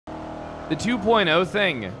The 2.0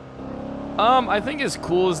 thing. I think as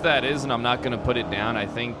cool as that is, and I'm not going to put it down, I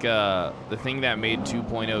think the thing that made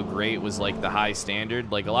 2.0 great was, like, the high standard.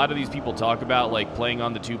 Like, a lot of these people talk about, like, playing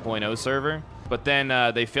on the 2.0 server, but then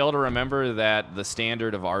they fail to remember that the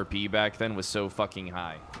standard of RP back then was so fucking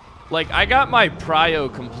high. Like, I got my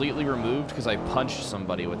prio completely removed because I punched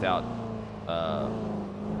somebody without,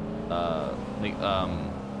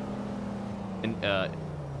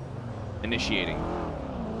 initiating.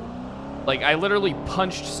 Like, I literally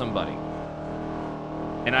punched somebody.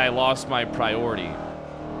 And I lost my priority.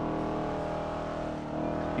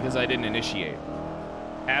 Because I didn't initiate.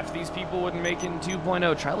 Half these people wouldn't make it in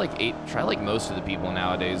 2.0. Try like most of the people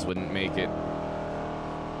nowadays wouldn't make it.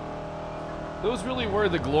 Those really were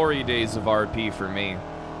the glory days of RP for me.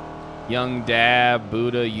 Young Dab,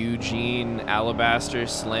 Buddha, Eugene, Alabaster,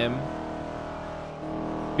 Slim.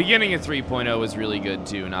 Beginning of 3.0 was really good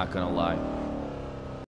too, not gonna lie.